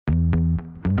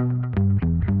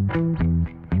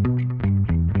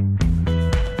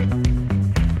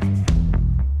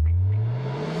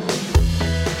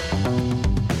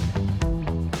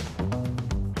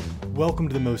Welcome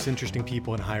to the most interesting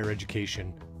people in higher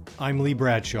education. I'm Lee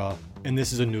Bradshaw, and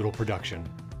this is a Noodle production.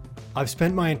 I've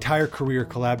spent my entire career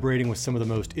collaborating with some of the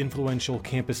most influential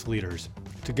campus leaders.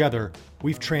 Together,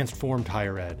 we've transformed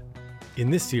higher ed.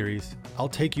 In this series, I'll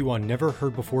take you on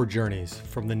never-heard-before journeys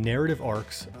from the narrative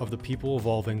arcs of the people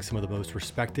evolving some of the most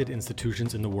respected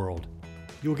institutions in the world.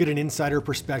 You'll get an insider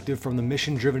perspective from the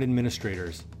mission-driven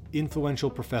administrators, influential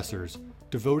professors,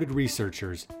 devoted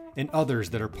researchers, and others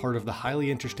that are part of the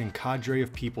highly interesting cadre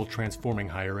of people transforming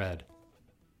higher ed.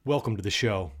 Welcome to the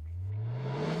show.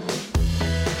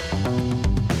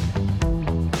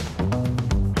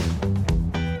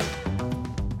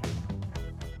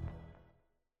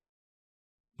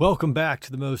 Welcome back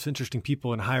to the most interesting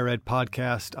people in higher ed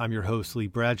podcast. I'm your host, Lee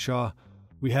Bradshaw.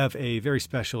 We have a very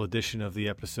special edition of the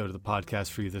episode of the podcast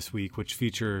for you this week, which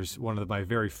features one of my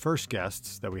very first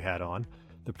guests that we had on,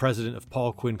 the president of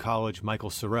Paul Quinn College,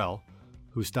 Michael Sorrell,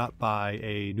 who stopped by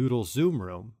a Noodle Zoom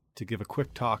room to give a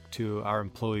quick talk to our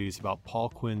employees about Paul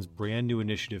Quinn's brand new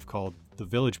initiative called the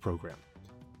Village Program.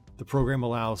 The program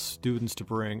allows students to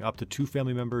bring up to 2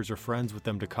 family members or friends with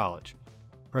them to college.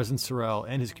 President Sorrell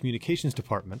and his communications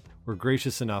department were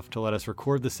gracious enough to let us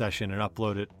record the session and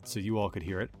upload it so you all could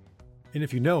hear it. And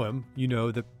if you know him, you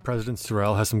know that President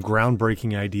Sorrell has some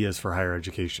groundbreaking ideas for higher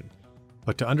education.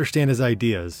 But to understand his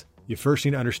ideas, you first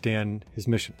need to understand his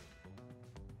mission.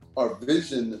 Our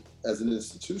vision as an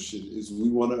institution is we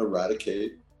want to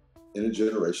eradicate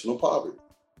intergenerational poverty.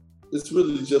 It's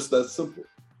really just that simple.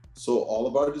 So all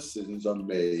of our decisions are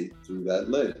made through that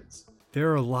lens.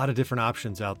 There are a lot of different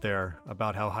options out there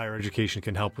about how higher education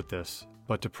can help with this.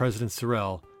 But to President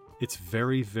Sorrell, it's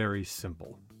very, very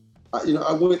simple.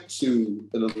 I went to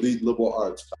an elite liberal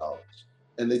arts college,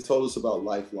 and they told us about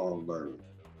lifelong learning.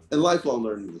 And lifelong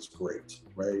learning is great,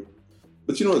 right?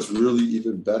 But you know what's really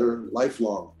even better?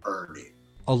 Lifelong earning.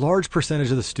 A large percentage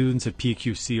of the students at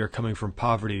PQC are coming from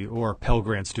poverty or Pell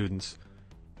Grant students.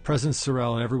 President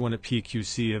Sorrell and everyone at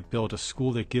PQC have built a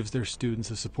school that gives their students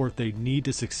the support they need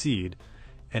to succeed.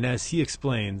 And as he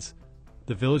explains,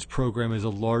 the Village Program is a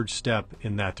large step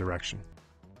in that direction.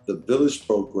 The Village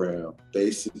Program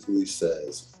basically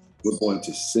says we're going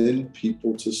to send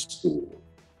people to school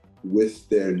with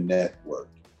their network,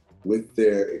 with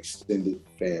their extended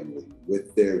family,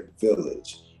 with their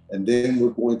village. And then we're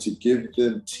going to give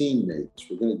them teammates.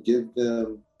 We're going to give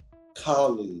them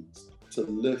colleagues to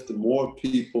lift more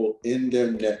people in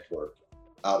their network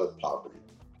out of poverty.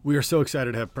 We are so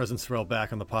excited to have President Sorrell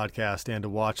back on the podcast and to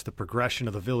watch the progression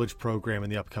of the Village Program in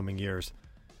the upcoming years.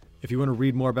 If you want to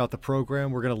read more about the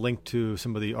program, we're going to link to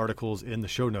some of the articles in the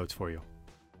show notes for you.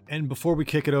 And before we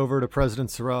kick it over to President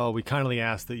Sorrell, we kindly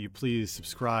ask that you please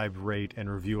subscribe, rate, and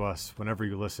review us whenever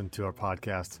you listen to our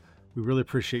podcasts. We really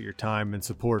appreciate your time and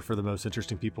support for the most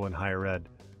interesting people in higher ed.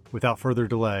 Without further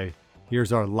delay,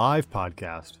 here's our live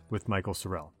podcast with Michael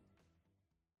Sorrell.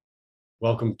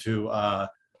 Welcome to a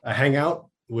hangout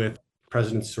with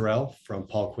President Sorrell from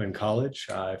Paul Quinn College.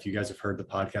 If you guys have heard the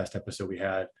podcast episode we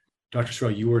had, Dr.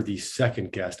 Sorrell, you were the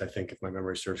second guest, I think, if my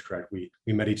memory serves correct. We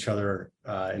met each other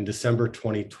in December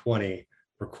 2020,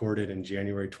 recorded in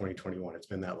January 2021. It's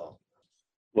been that long.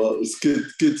 Well, it's good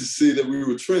to see that we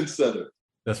were trendsetter.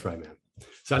 That's right, man.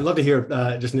 So I'd love to hear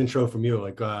just an intro from you.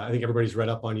 I think everybody's read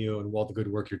up on you and all the good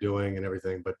work you're doing and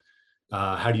everything, but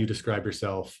how do you describe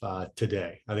yourself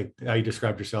today? I think how you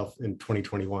described yourself in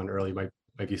 2021 early might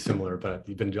be similar, but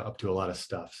you've been up to a lot of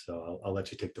stuff. So I'll let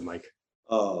you take the mic.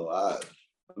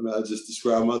 I just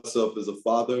describe myself as a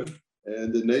father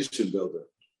and a nation builder.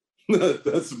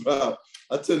 That's about,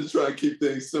 I tend to try and keep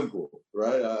things simple,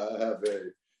 right? I have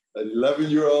an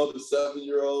 11-year-old, a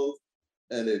 7-year-old,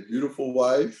 and a beautiful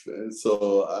wife. And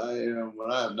so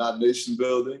when I am not nation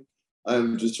building, I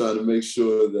am just trying to make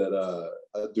sure that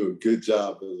I do a good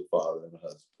job as a father and a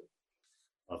husband.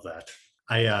 Love that.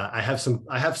 I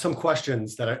have some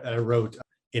questions that I wrote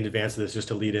in advance of this, just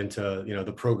to lead into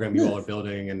the program you all are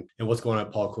building and what's going on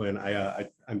at Paul Quinn. I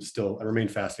remain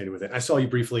fascinated with it. I saw you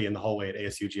briefly in the hallway at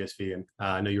ASU GSV, and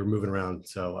I know you're moving around,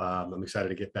 so I'm excited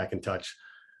to get back in touch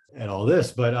and all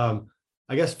this. But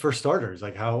I guess for starters,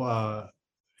 like how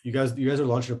you guys are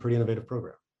launching a pretty innovative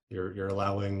program. You're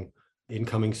allowing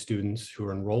incoming students who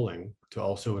are enrolling to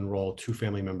also enroll 2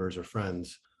 family members or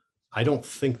friends. I don't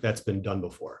think that's been done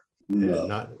before. No.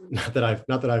 Not that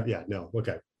I've no.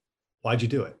 Okay. Why'd you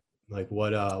do it? Like,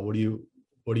 what are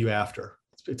you after?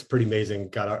 It's pretty amazing.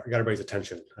 Got everybody's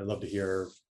attention. I'd love to hear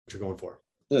what you're going for.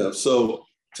 Yeah. So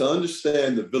to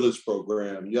understand the Village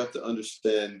Program, you have to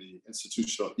understand the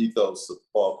institutional ethos of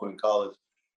Paul Quinn College,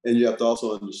 and you have to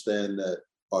also understand that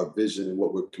our vision and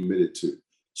what we're committed to.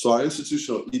 So our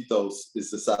institutional ethos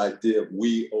is this idea of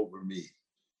we over me.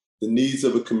 the needs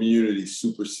of a community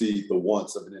supersede the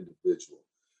wants of an individual.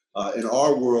 In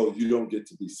our world, you don't get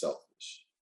to be selfish.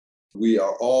 We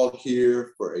are all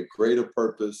here for a greater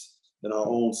purpose than our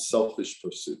own selfish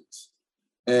pursuits.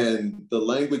 And the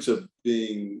language of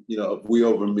being, of we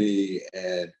over me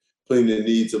and putting the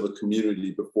needs of a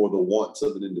community before the wants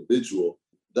of an individual,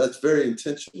 that's very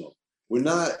intentional. We're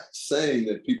not saying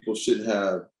that people shouldn't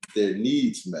have their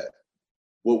needs met.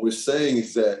 What we're saying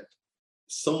is that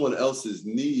someone else's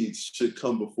needs should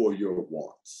come before your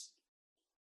wants.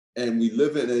 And we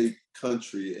live in a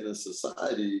country, in a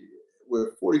society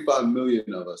where 45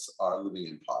 million of us are living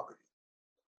in poverty.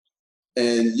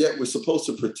 And yet we're supposed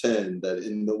to pretend that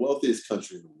in the wealthiest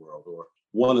country in the world, or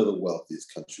one of the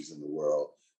wealthiest countries in the world,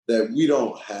 that we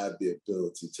don't have the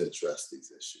ability to address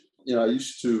these issues. I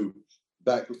used to,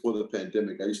 back before the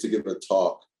pandemic, I used to give a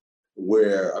talk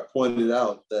where I pointed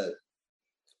out that,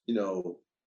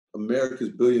 America's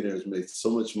billionaires made so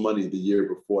much money the year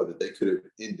before that they could have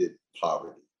ended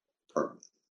poverty permanently.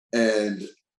 And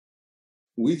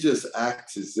we just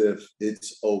act as if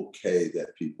it's okay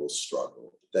that people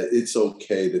struggle, that it's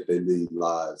okay that they lead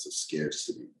lives of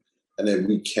scarcity, and that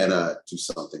we cannot do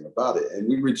something about it. And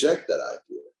we reject that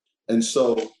idea. And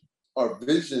so our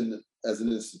vision as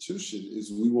an institution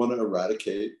is we want to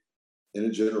eradicate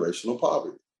intergenerational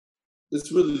poverty.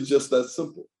 It's really just that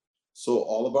simple. So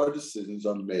all of our decisions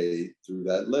are made through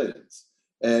that lens.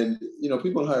 And,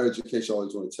 people in higher education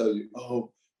always want to tell you,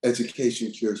 oh, education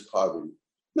cures poverty.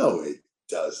 No, it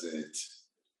doesn't,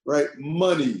 right?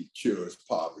 Money cures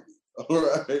poverty, all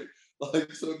right?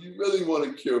 So if you really want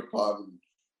to cure poverty,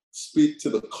 speak to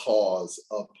the cause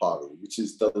of poverty, which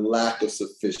is the lack of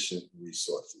sufficient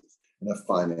resources from a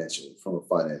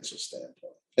financial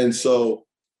standpoint. And so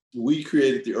we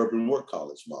created the Urban Work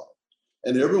College model.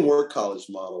 And the Urban Work College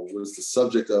model was the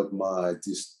subject of my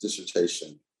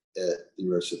dissertation at the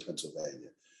University of Pennsylvania.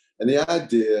 And the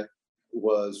idea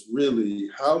was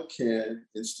really, how can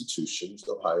institutions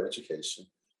of higher education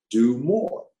do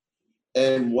more?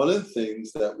 And one of the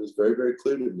things that was very, very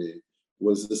clear to me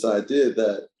was this idea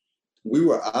that we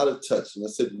were out of touch. And I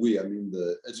said we, I mean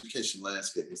the education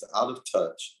landscape is out of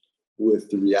touch with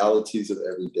the realities of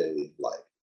everyday life.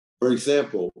 For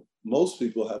example, most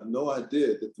people have no idea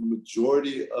that the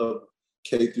majority of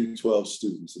K through 12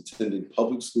 students attending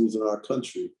public schools in our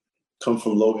country come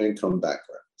from low-income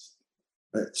backgrounds.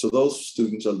 Right? So those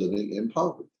students are living in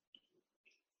poverty.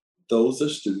 Those are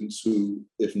students who,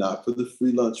 if not for the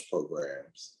free lunch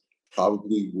programs,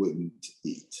 probably wouldn't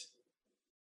eat,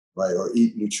 right? Or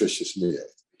eat nutritious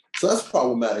meals. So that's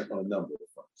problematic on a number of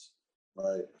fronts,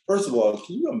 right? First of all,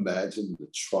 can you imagine the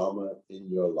trauma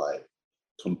in your life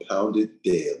compounded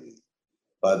daily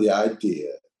by the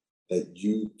idea that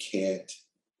you can't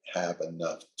have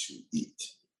enough to eat?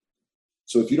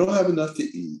 So if you don't have enough to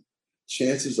eat,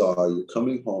 chances are you're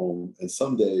coming home and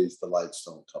some days the lights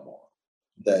don't come on,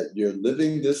 that you're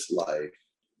living this life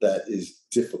that is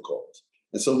difficult.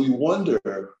 And so we wonder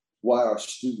why our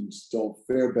students don't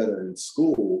fare better in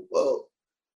school. Well,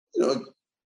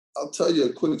 I'll tell you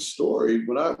a quick story.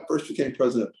 When I first became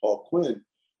president of Paul Quinn,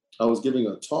 I was giving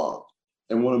a talk,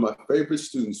 and one of my favorite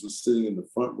students was sitting in the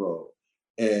front row,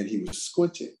 and he was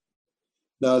squinting.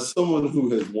 Now, as someone who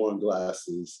has worn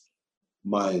glasses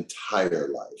my entire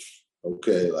life,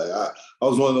 okay, I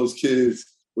was one of those kids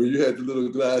where you had the little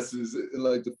glasses in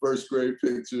like the first grade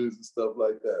pictures and stuff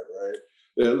like that, right?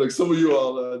 Yeah, look, some of you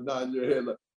all nodding your head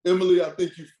like, Emily, I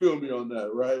think you feel me on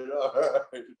that, right? All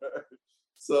right.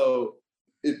 So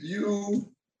if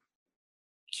you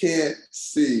can't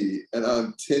see and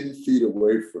I'm 10 feet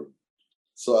away from you,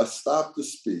 so I stopped the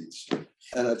speech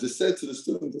and I just said to the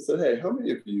students, I said, hey, how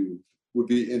many of you would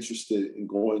be interested in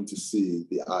going to see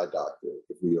the eye doctor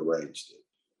if we arranged it?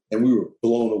 And we were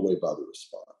blown away by the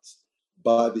response.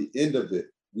 By the end of it,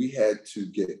 we had to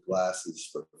get glasses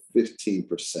for 15%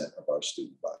 of our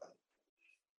student body.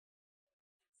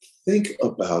 Think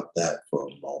about that for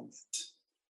a moment.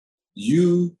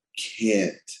 You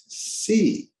can't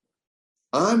see.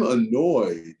 I'm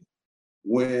annoyed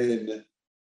when,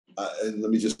 and let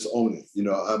me just own it,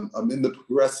 I'm in the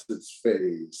progressive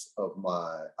phase of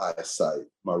my eyesight,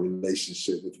 my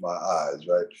relationship with my eyes,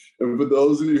 right? And for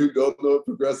those of you who don't know what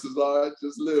progressives are,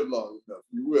 just live long enough,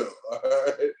 you will, all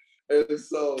right? And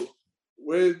so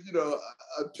when,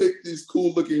 I picked these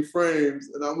cool looking frames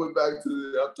and I went back to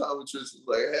the optometrist and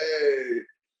was like,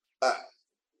 hey,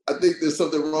 I think there's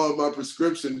something wrong with my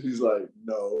prescription. He's like,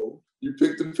 no, you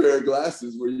picked a pair of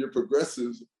glasses where your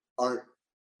progressives aren't,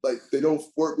 they don't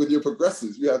work with your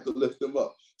progressives. You have to lift them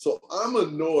up. So I'm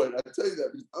annoyed. I tell you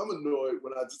that because I'm annoyed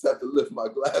when I just have to lift my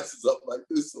glasses up like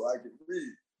this so I can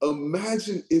read.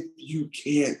 Imagine if you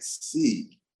can't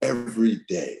see every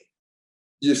day.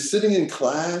 You're sitting in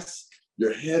class,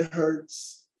 your head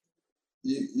hurts,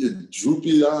 you're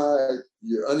droopy-eyed,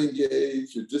 you're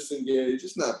unengaged, you're disengaged.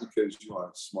 It's not because you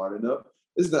aren't smart enough.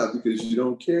 It's not because you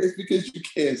don't care. It's because you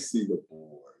can't see the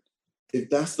board. If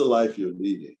that's the life you're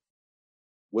leading,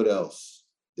 what else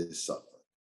is suffering?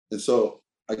 And so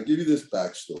I give you this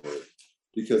backstory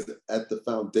because at the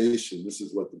foundation, this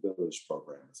is what the Village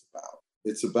program is about.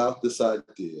 It's about this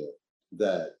idea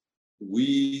that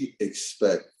we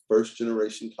expect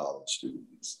first-generation college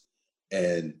students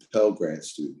and Pell Grant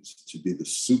students to be the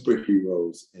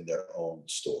superheroes in their own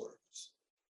stories,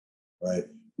 right?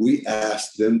 We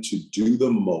ask them to do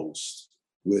the most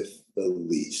with the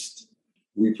least.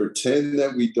 We pretend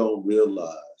that we don't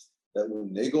realize that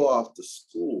when they go off to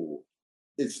school,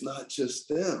 it's not just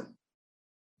them.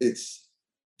 It's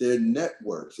their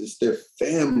networks, it's their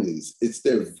families, it's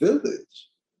their village.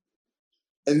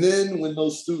 And then when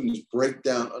those students break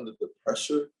down under the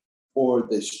pressure or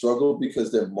they struggle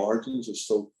because their margins are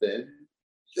so thin,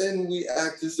 then we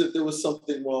act as if there was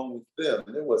something wrong with them.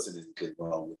 There wasn't anything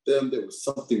wrong with them. There was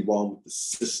something wrong with the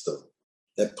system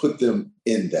that put them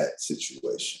in that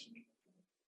situation.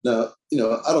 Now,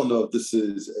 I don't know if this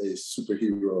is a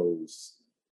superheroes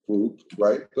group,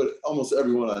 right? But almost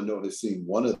everyone I know has seen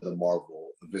one of the Marvel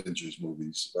Avengers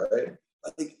movies, right?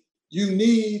 Like, you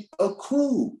need a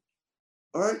crew,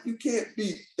 all right? You can't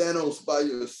beat Thanos by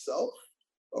yourself,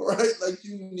 all right? Like,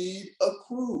 you need a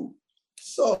crew.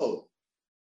 So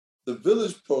the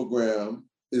Village program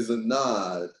is a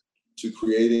nod to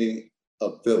creating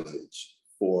a village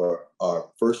for our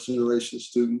first generation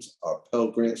students, our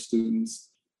Pell Grant students.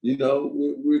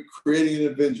 We're creating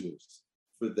an Avengers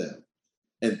for them.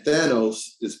 And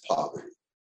Thanos is poverty,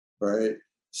 right?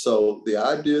 So the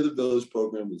idea of the Village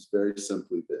program is very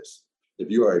simply this. If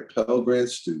you are a Pell Grant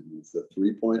student with a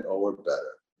 3.0 or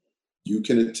better, you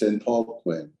can attend Paul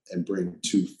Quinn and bring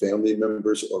 2 family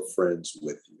members or friends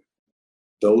with you.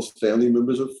 Those family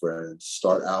members or friends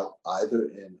start out either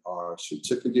in our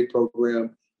certificate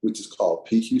program, which is called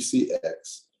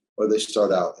PQCX, or they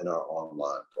start out in our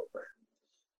online program.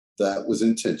 That was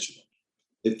intentional.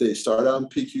 If they start out in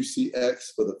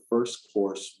PQCX for the first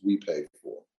course, we pay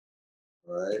for,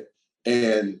 all right?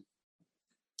 And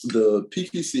the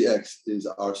PQCX is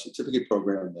our certificate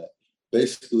program that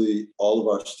basically all of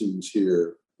our students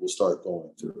here will start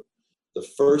going through. The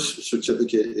first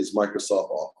certificate is Microsoft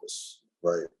Office,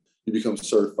 right? You become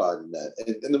certified in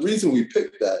that. And the reason we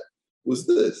picked that was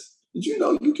this. Did you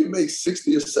know you can make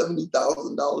 $60,000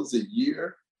 or $70,000 a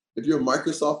year if you're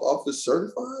Microsoft Office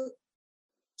certified?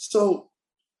 So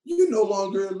you're no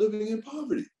longer living in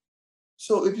poverty.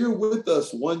 So if you're with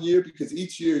us 1 year, because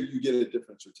each year you get a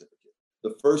different certificate.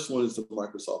 The first one is the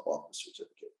Microsoft Office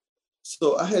certificate.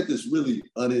 So I had this really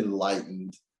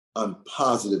unenlightened, I'm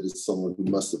positive it's someone who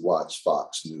must have watched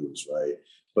Fox News, right?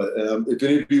 But if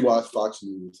any of you watch Fox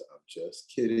News, I'm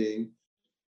just kidding,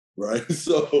 right?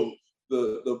 So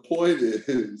the point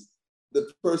is,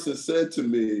 the person said to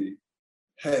me,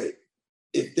 hey,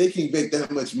 if they can make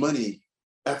that much money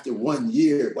after 1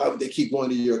 year, why would they keep going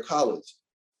to your college?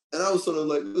 And I was sort of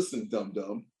like, listen,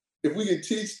 dum-dum, if we can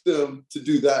teach them to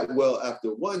do that well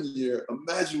after 1 year,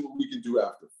 imagine what we can do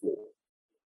after 4.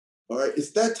 All right,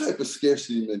 it's that type of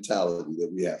scarcity mentality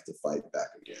that we have to fight back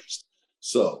against.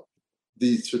 So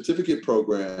the certificate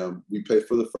program, we pay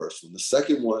for the first one. The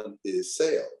second one is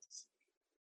sales.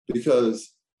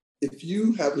 Because if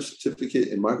you have a certificate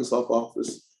in Microsoft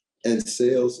Office and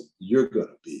sales, you're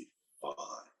gonna be fine.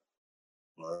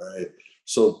 All right.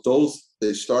 So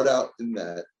they start out in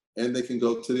that and they can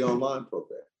go to the online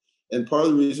program. And part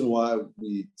of the reason why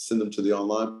we send them to the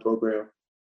online program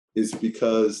is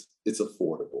because it's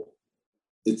affordable.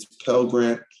 It's Pell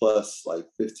Grant plus like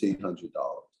 $1,500.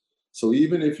 So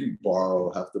even if you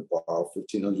have to borrow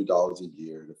 $1,500 a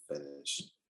year to finish,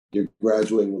 you're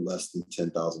graduating with less than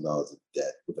 $10,000 of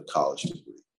debt with a college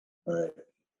degree. All right.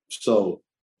 So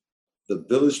the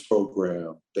Village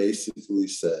program basically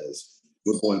says,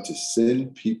 we're going to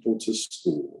send people to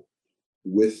school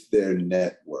with their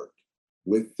network,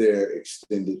 with their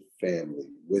extended family,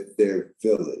 with their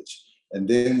village. And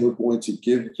then we're going to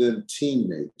give them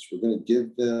teammates. We're going to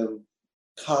give them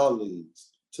colleagues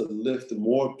to lift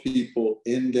more people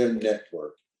in their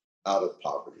network out of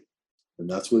poverty. And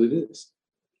that's what it is.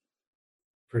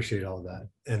 Appreciate all of that.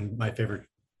 And my favorite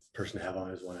person to have on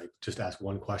is when I just ask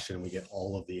one question and we get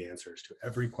all of the answers to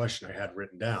every question I had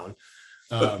written down.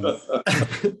 I'm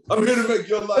here to make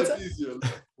your life easier.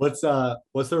 What's the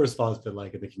response been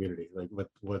like in the community? Like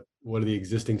what are the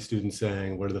existing students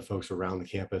saying? What are the folks around the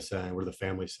campus saying? What are the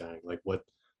families saying? Like what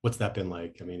What's that been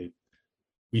like? I mean,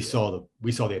 we saw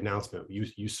the announcement.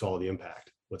 You saw the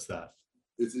impact. What's that?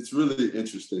 It's really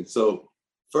interesting. So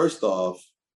first off,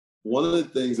 one of the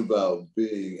things about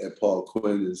being at Paul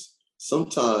Quinn is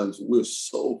sometimes we're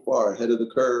so far ahead of the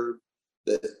curve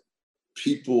that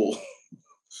people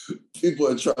people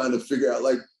are trying to figure out.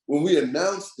 Like when we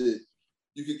announced it,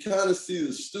 you could kind of see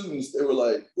the students. They were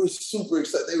like, "We're super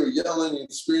excited." They were yelling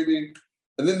and screaming,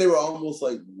 and then they were almost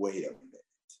like, "Wait a minute,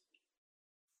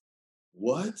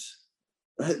 what?"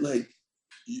 Right? Like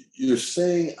you're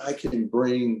saying I can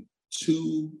bring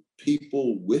two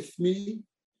people with me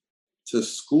to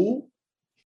school,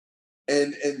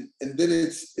 and then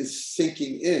it's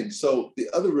sinking in. So the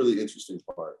other really interesting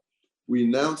part, we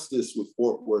announced this with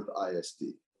Fort Worth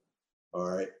ISD. All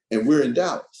right, and we're in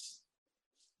Dallas.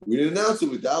 We didn't announce it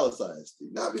with Dallas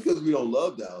ISD, not because we don't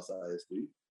love Dallas ISD,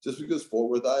 just because Fort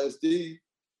Worth ISD,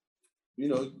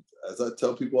 as I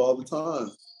tell people all the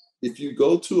time, if you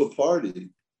go to a party,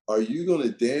 are you going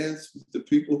to dance with the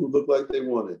people who look like they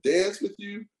want to dance with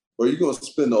you? Or are you going to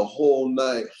spend the whole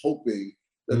night hoping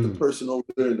that the person over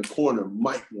there in the corner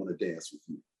might want to dance with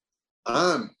you?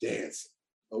 I'm dancing,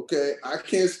 okay? I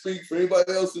can't speak for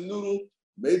anybody else in Noodle.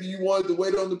 Maybe you wanted to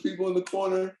wait on the people in the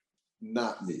corner.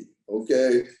 Not me,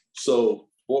 okay? So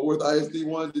Fort Worth ISD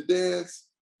wanted to dance.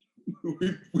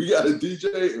 we got a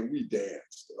DJ and we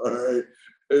danced, all right?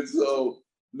 And so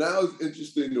now it's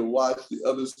interesting to watch the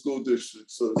other school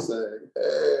districts sort of saying,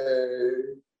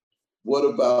 hey, what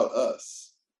about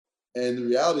us? And the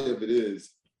reality of it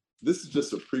is, this is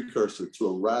just a precursor to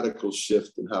a radical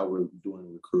shift in how we're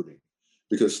doing recruiting.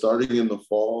 Because starting in the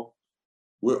fall,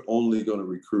 we're only going to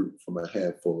recruit from a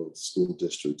handful of school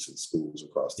districts and schools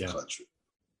across the country.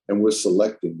 And we're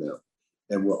selecting them.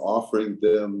 And we're offering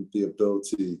them the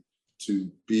ability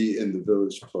to be in the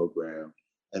Village program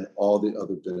and all the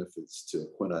other benefits to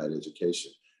equine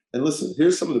education. And listen,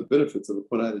 here's some of the benefits of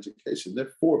equine education. There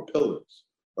are 4 pillars,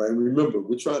 right? And remember,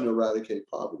 we're trying to eradicate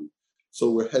poverty.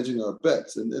 So we're hedging our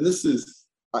bets. And this is,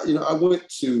 I went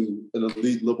to an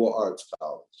elite liberal arts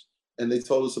college, and they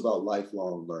told us about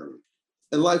lifelong learning.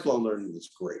 And lifelong learning is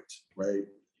great, right?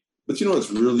 But you know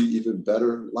what's really even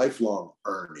better? Lifelong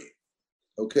earning,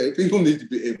 okay? People need to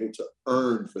be able to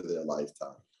earn for their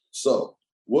lifetime. So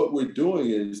what we're doing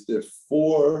is there are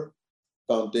 4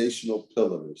 foundational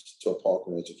pillars to a Paul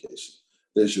Quinn education.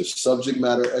 There's your subject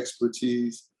matter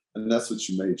expertise, and that's what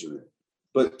you major in.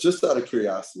 But just out of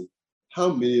curiosity, how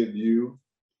many of you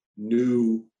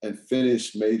knew and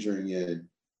finished majoring in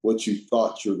what you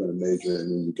thought you were going to major in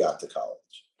when you got to college?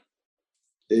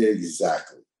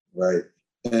 Exactly, right?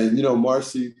 And,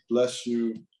 Marcy, bless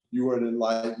you. You were an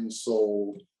enlightened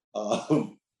soul.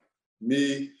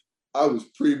 Me, I was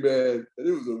pre-med, and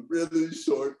it was a really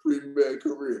short pre-med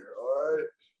career, all right?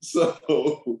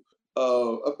 So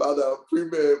I found out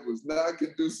pre-med was not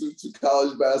conducive to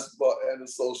college basketball and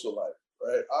the social life,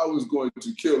 right? I was going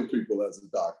to kill people as a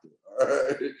doctor, all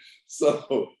right?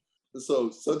 So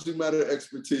subject matter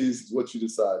expertise is what you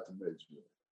decide to major in.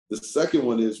 The second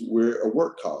one is we're a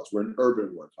work college. We're an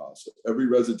urban work college. So every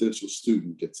residential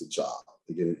student gets a job.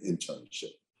 They get an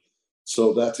internship.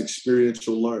 So that's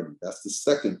experiential learning. That's the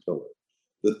second pillar.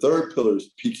 The third pillar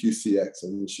is PQCX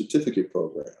and the certificate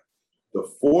program. The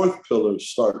fourth pillar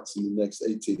starts in the next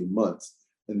 18 months,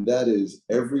 and that is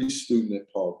every student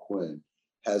at Paul Quinn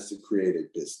has to create a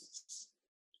business.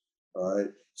 All right?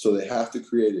 So they have to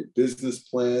create a business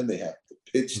plan. They have to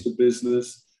pitch the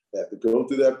business. They have to go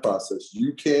through that process.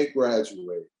 You can't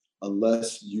graduate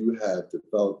unless you have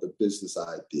developed a business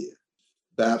idea.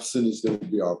 Babson is going to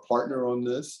be our partner on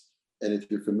this. And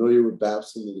if you're familiar with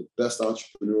Babson, they're the best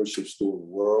entrepreneurship school in the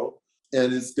world.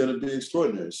 And it's going to be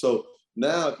extraordinary. So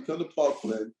now if you come to Paul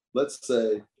Quinn, let's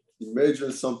say you major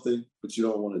in something, but you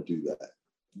don't want to do that.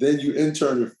 Then you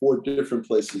intern in 4 different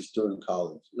places during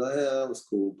college. That was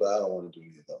cool, but I don't want to do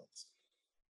any of those.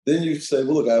 Then you say,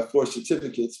 well, look, I have 4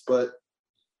 certificates, but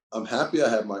I'm happy I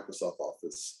have Microsoft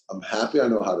Office. I'm happy I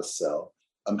know how to sell.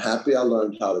 I'm happy I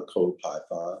learned how to code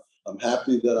Python. I'm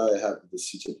happy that I have the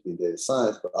certificate in data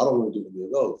science, but I don't want to do any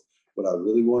of those. What I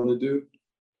really want to do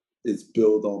is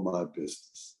build on my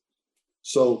business.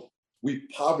 So we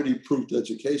poverty-proofed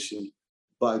education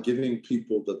by giving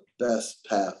people the best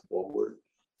path forward.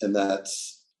 And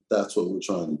that's what we're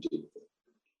trying to do.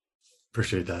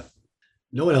 Appreciate that.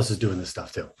 No one else is doing this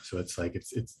stuff too. So it's like,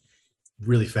 it's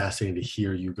really fascinating to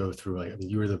hear you go through. Like, I mean,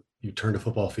 you turned a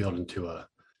football field into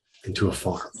a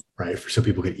farm, right? So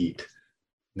people could eat.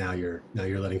 Now you're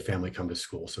letting family come to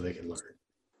school so they can learn.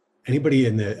 Anybody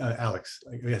in the Alex?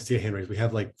 I see a hand raised. We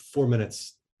have like 4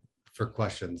 minutes for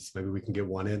questions. Maybe we can get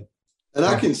one in. And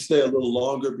I can stay a little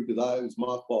longer because it was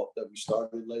my fault that we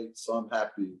started late. So I'm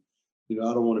happy. I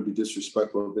don't want to be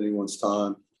disrespectful of anyone's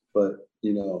time, but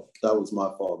that was my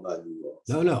fault, not you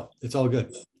all. No, it's all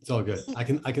good. It's all good. I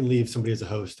can leave somebody as a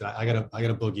host. I got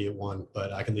a boogie at 1,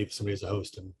 but I can leave somebody as a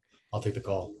host and I'll take the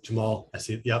call. Jamal, I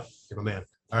see it. Yep, you're my man.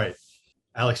 All right.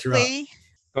 Alex, you're up. Lee?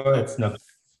 Go ahead. No,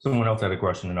 someone else had a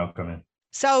question and I'll come in.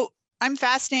 So I'm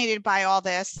fascinated by all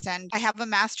this, and I have a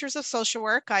master's of social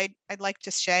work. I'd like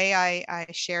to say I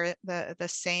share the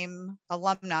same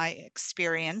alumni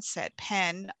experience at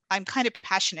Penn. I'm kind of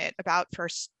passionate about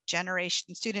first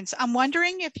generation students. I'm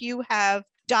wondering if you have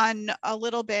done a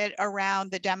little bit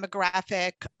around the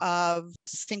demographic of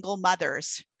single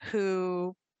mothers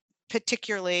who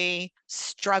particularly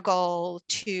struggle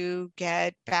to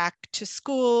get back to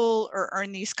school or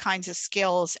earn these kinds of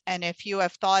skills. And if you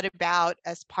have thought about,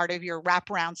 as part of your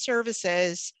wraparound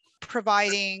services,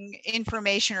 providing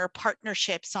information or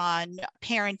partnerships on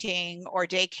parenting or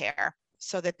daycare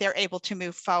so that they're able to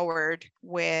move forward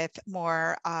with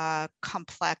more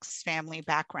complex family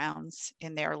backgrounds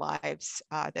in their lives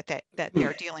that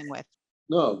they're dealing with.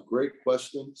 No, great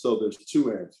question. So there's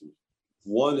 2 answers.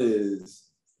 One is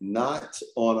not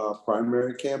on our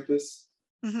primary campus,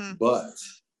 but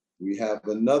we have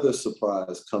another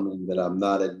surprise coming that I'm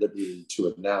not at liberty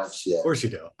to announce yet. Of course you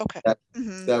do. Okay.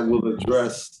 That will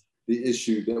address the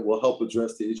issue, that will help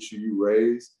address the issue you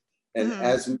raised. And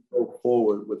as we go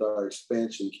forward with our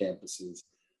expansion campuses,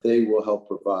 they will help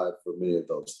provide for many of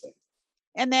those things.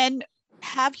 And then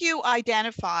have you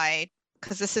identified,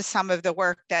 because this is some of the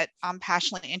work that I'm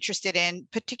passionately interested in,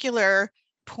 particular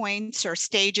points or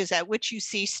stages at which you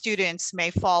see students may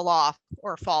fall off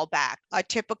or fall back, a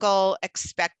typical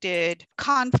expected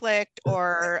conflict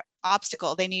or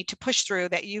obstacle they need to push through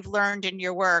that you've learned in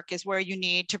your work is where you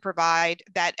need to provide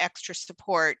that extra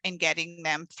support in getting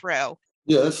them through?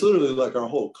 Yeah, that's literally like our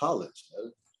whole college,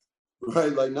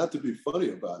 right? Like, not to be funny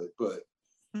about it, but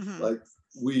like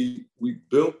we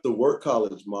built the work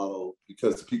college model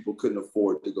because people couldn't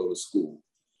afford to go to school.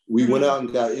 We went out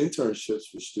and got internships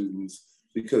for students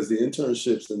because the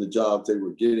internships and the jobs they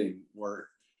were getting were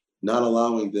not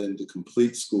allowing them to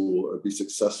complete school or be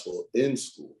successful in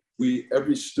school.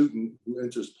 Every student who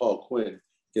enters Paul Quinn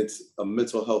gets a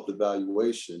mental health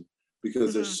evaluation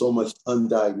because there's so much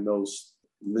undiagnosed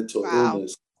mental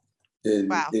illness in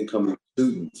incoming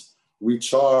students. We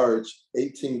charge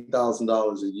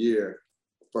 $18,000 a year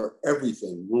for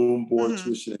everything, room, board,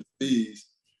 tuition, and fees,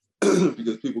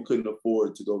 because people couldn't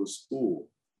afford to go to school.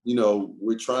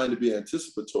 We're trying to be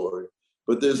anticipatory,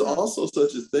 but there's also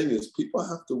such a thing as people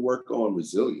have to work on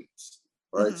resilience,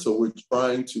 right? So we're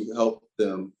trying to help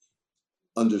them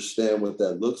understand what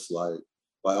that looks like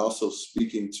by also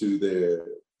speaking to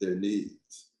their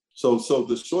needs. So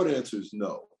the short answer is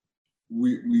no.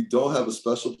 We don't have a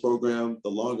special program. The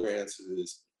longer answer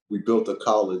is we built a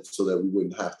college so that we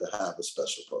wouldn't have to have a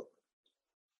special program.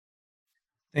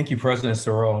 Thank you, President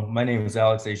Sorrell. My name is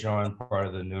Alex Ajon, part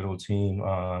of the Noodle team,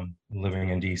 living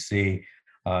in DC.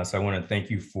 So I want to thank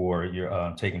you for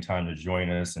your taking time to join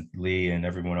us, and Lee and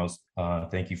everyone else.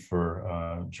 Thank you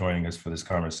for joining us for this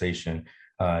conversation.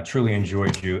 Truly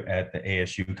enjoyed you at the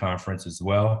ASU conference as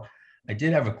well. I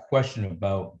did have a question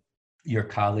about your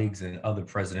colleagues and other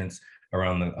presidents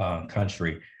around the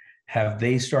country. Have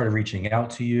they started reaching out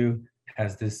to you?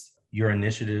 Your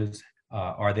initiatives,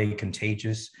 are they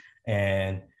contagious?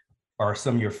 And are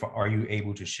you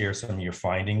able to share some of your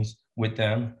findings with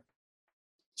them?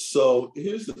 So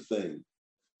here's the thing.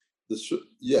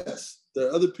 Yes, there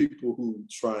are other people who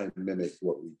try and mimic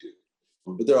what we do,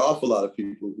 but there are an awful lot of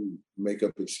people who make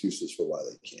up excuses for why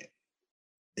they can't.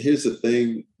 Here's the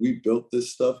thing. We built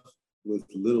this stuff with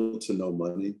little to no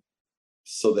money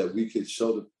so that we could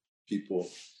show the people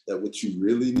that what you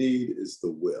really need is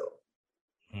the will.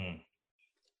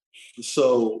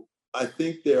 So I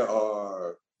think there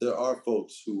are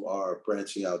folks who are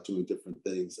branching out, doing different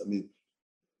things. I mean,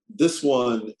 this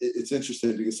one, it's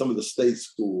interesting because some of the state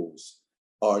schools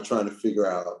are trying to figure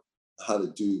out how to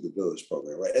do the village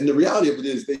program, right? And the reality of it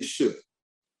is they should,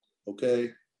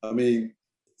 okay? I mean,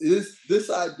 this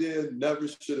idea never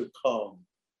should have come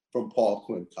from Paul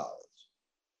Quinn College,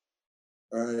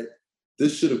 all right?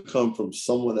 This should have come from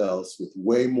someone else with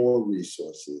way more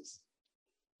resources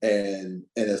and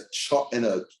it's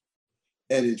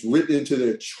written into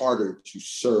their charter to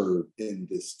serve in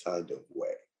this kind of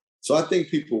way. So I think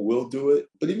people will do it,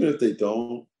 but even if they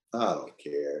don't, I don't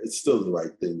care. It's still the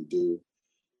right thing to do.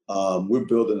 We're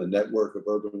building a network of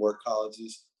urban work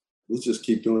colleges. We'll just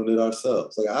keep doing it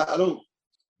ourselves. Like we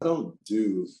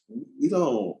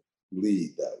don't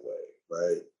lead that way,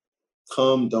 right?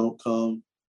 Come, don't come,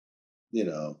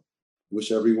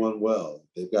 wish everyone well.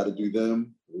 They've got to do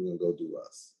them. We're going to go do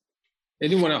us.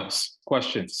 Anyone else?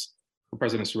 Questions for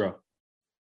President Sorrell?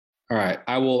 All right,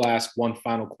 I will ask one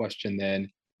final question then.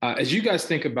 As you guys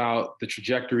think about the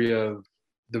trajectory of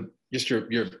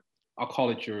your I'll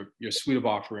call it your suite of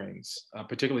offerings,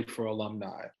 particularly for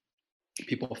alumni,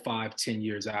 people 5, 10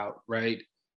 years out, right?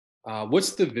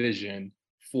 What's the vision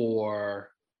for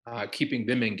keeping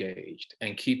them engaged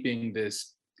and keeping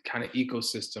this kind of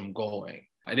ecosystem going?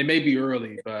 And it may be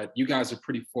early, but you guys are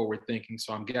pretty forward thinking,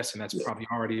 so I'm guessing that's probably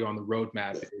already on the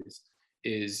roadmap.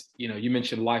 You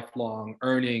mentioned lifelong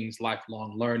earnings,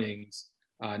 lifelong learnings,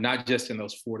 not just in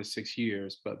those 4 to 6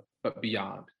 years, but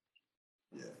beyond.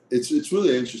 Yeah, it's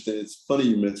really interesting. It's funny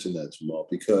you mentioned that, Jamal,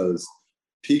 because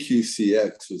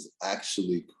PQCX was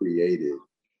actually created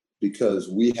because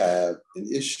we have an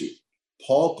issue.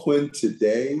 Paul Quinn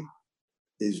today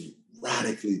is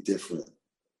radically different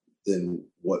than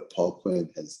what Paul Quinn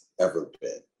has ever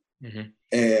been. Mm-hmm.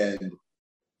 And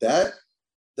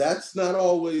that's not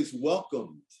always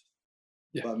welcomed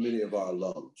by many of our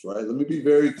alums, right? Let me be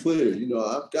very clear.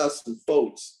 I've got some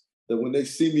folks that when they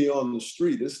see me on the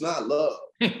street, it's not love.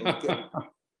 Okay?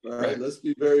 Right? Let's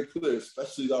be very clear,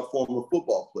 especially our former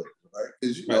football players, right?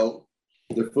 Because,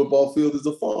 their football field is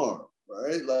a farm,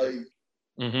 right? Like,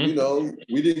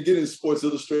 we didn't get in Sports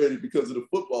Illustrated because of the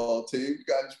football team. We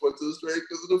got in Sports Illustrated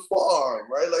because of the farm,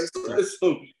 right? Like,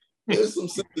 so there's some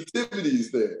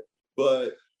sensitivities there.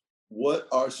 But what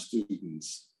our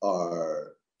students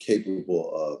are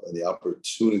capable of and the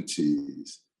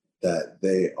opportunities that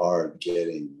they are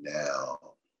getting now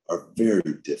are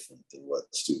very different than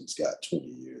what students got 20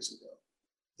 years ago.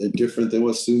 They're different than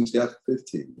what students got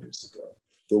 15 years ago.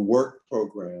 The work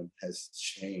program has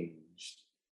changed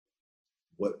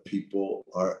what people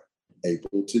are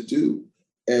able to do.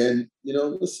 And,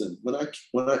 listen, when I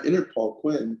entered Paul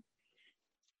Quinn,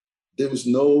 there was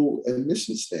no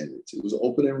admission standards. It was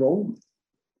open enrollment.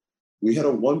 We had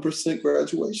a 1%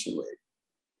 graduation rate,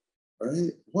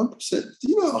 right? 1%. Do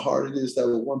you know how hard it is to have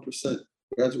a 1%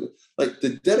 graduate? Like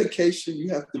the dedication you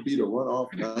have to be to run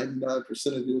off 99%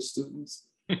 of your students.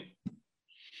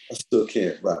 I still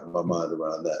can't wrap my mind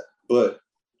around that. But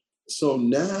so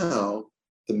now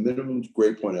the minimum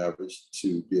grade point average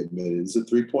to be admitted is a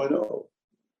 3.0.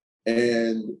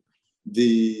 And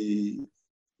the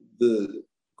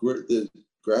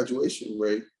graduation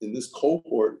rate in this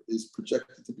cohort is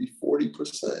projected to be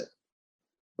 40%,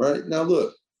 right? Now,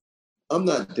 look, I'm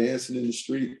not dancing in the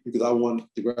street because I want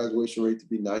the graduation rate to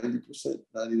be 90%,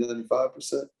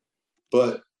 95%,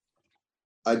 but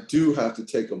I do have to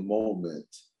take a moment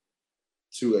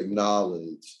to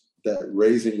acknowledge that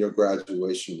raising your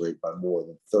graduation rate by more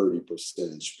than 30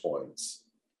 percentage points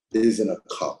is an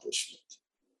accomplishment,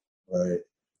 right?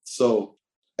 So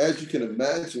as you can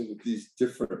imagine with these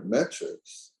different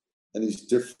metrics and these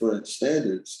different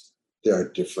standards, there are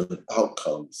different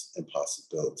outcomes and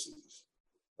possibilities,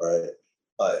 right?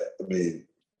 I mean,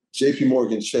 JP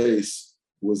Morgan Chase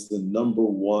was the number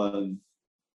one,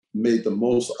 made the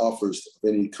most offers of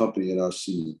any company in our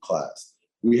senior class.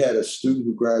 We had a student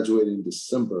who graduated in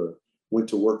December, went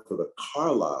to work for the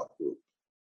Carlyle Group,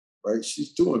 right?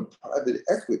 She's doing private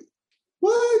equity.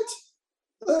 What?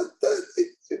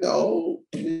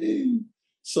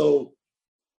 So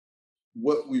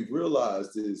what we've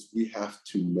realized is we have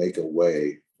to make a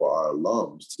way for our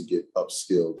alums to get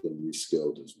upskilled and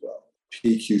reskilled as well.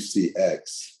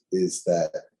 PQCX is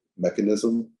that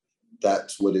mechanism.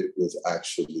 That's what it was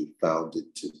actually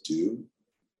founded to do.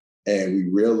 And we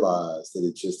realized that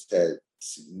it just had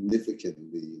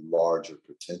significantly larger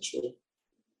potential.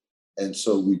 And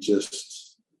so we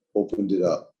just opened it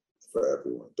up for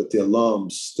everyone. But the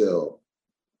alums still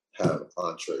have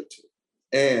entree to it.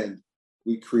 And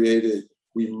we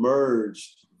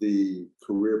merged the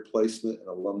career placement and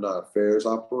alumni affairs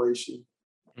operation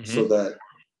so that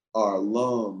our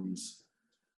alums,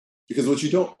 because what you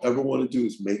don't ever want to do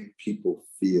is make people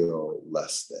feel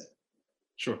less than.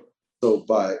 Sure. So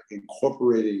by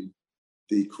incorporating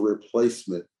the career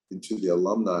placement into the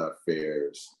alumni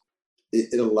affairs,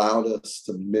 it allowed us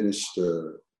to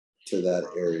minister to that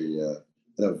area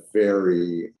in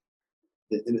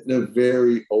a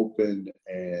very open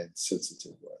and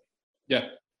sensitive way. Yeah,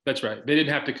 that's right. They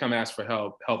didn't have to come ask for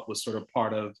help. Help was sort of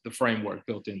part of the framework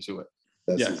built into it.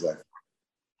 That's exactly.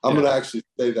 I'm going to actually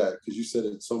say that because you said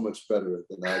it so much better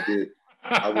than I did.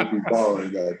 I will be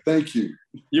borrowing that. Thank you.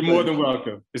 You're more than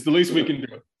welcome. It's the least we can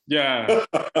do. Yeah.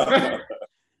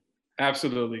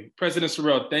 Absolutely. President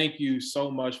Sorrell, thank you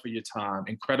so much for your time.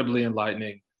 Incredibly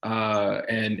enlightening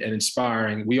and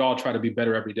inspiring. We all try to be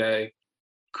better every day,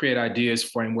 create ideas,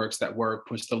 frameworks that work,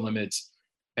 push the limits.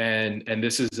 And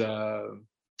this is,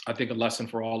 I think, a lesson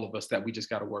for all of us that we just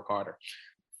got to work harder.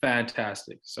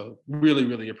 Fantastic. So really,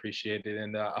 really appreciate it.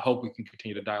 And I hope we can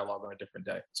continue to dialogue on a different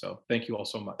day. So thank you all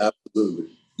so much.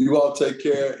 Absolutely. You all take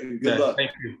care and good luck.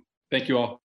 Thank you. Thank you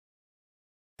all.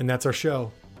 And that's our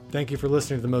show. Thank you for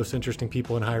listening to the most interesting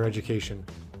people in higher education.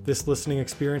 This listening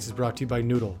experience is brought to you by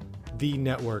Noodle, the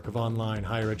network of online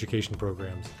higher education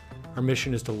programs. Our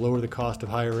mission is to lower the cost of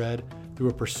higher ed through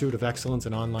a pursuit of excellence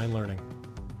in online learning.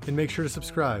 And make sure to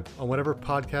subscribe on whatever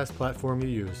podcast platform you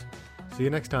use. See you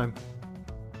next time.